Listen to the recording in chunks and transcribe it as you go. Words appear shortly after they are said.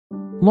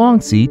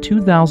Longsee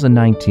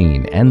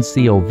 2019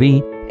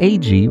 nCoV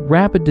AG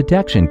Rapid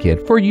Detection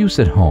Kit for use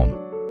at home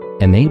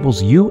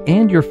enables you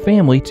and your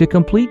family to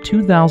complete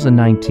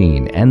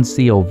 2019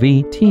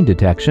 nCoV teen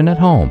detection at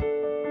home.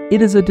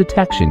 It is a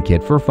detection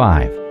kit for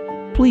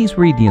 5. Please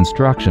read the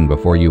instruction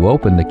before you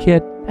open the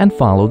kit and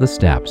follow the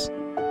steps.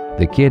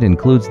 The kit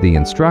includes the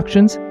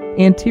instructions,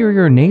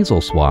 anterior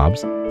nasal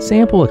swabs,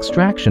 sample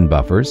extraction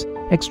buffers,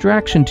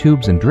 extraction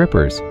tubes and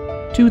drippers,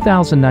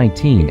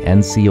 2019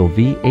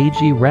 nCoV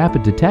AG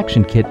Rapid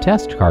Detection Kit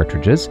test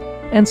cartridges,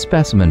 and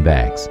specimen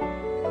bags.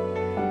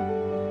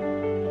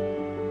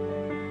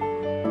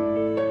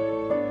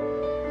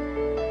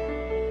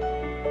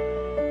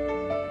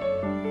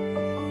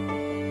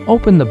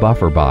 Open the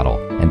buffer bottle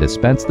and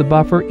dispense the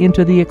buffer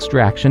into the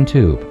extraction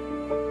tube.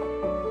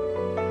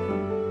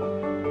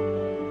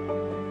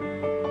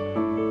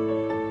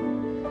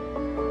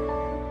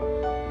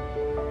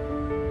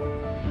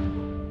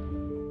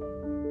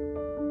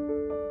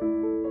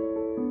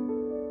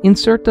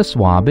 Insert the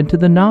swab into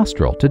the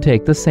nostril to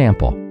take the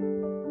sample.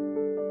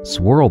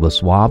 Swirl the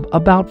swab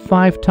about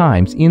 5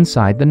 times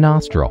inside the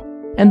nostril,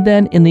 and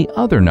then in the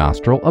other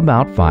nostril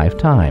about 5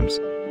 times.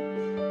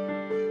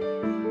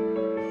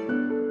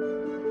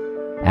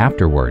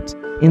 Afterwards,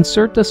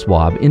 insert the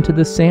swab into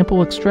the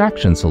sample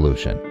extraction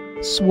solution,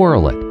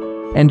 swirl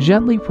it, and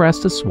gently press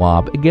the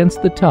swab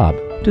against the tub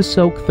to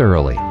soak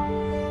thoroughly.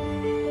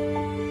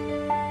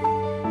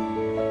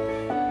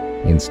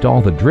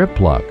 Install the drip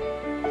plug.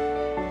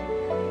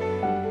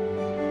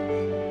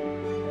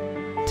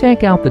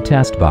 Take out the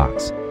test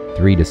box,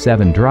 3 to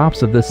 7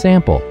 drops of the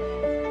sample,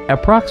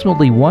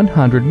 approximately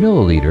 100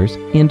 milliliters,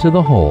 into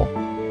the hole.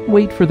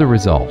 Wait for the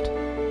result.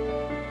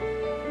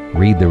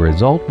 Read the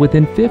result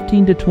within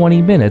 15 to 20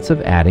 minutes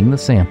of adding the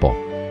sample.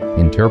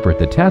 Interpret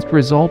the test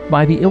result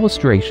by the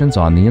illustrations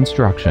on the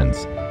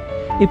instructions.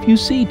 If you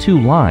see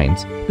 2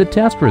 lines, the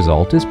test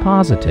result is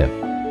positive.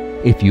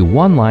 If you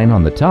 1 line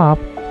on the top,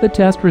 the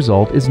test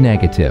result is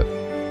negative.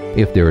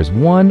 If there is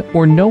 1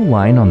 or no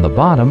line on the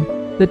bottom,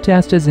 the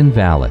test is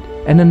invalid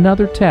and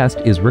another test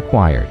is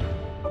required.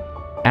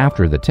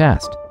 After the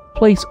test,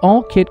 place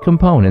all kit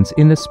components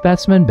in the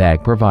specimen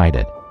bag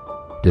provided.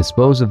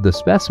 Dispose of the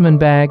specimen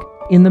bag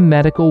in the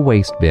medical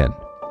waste bin.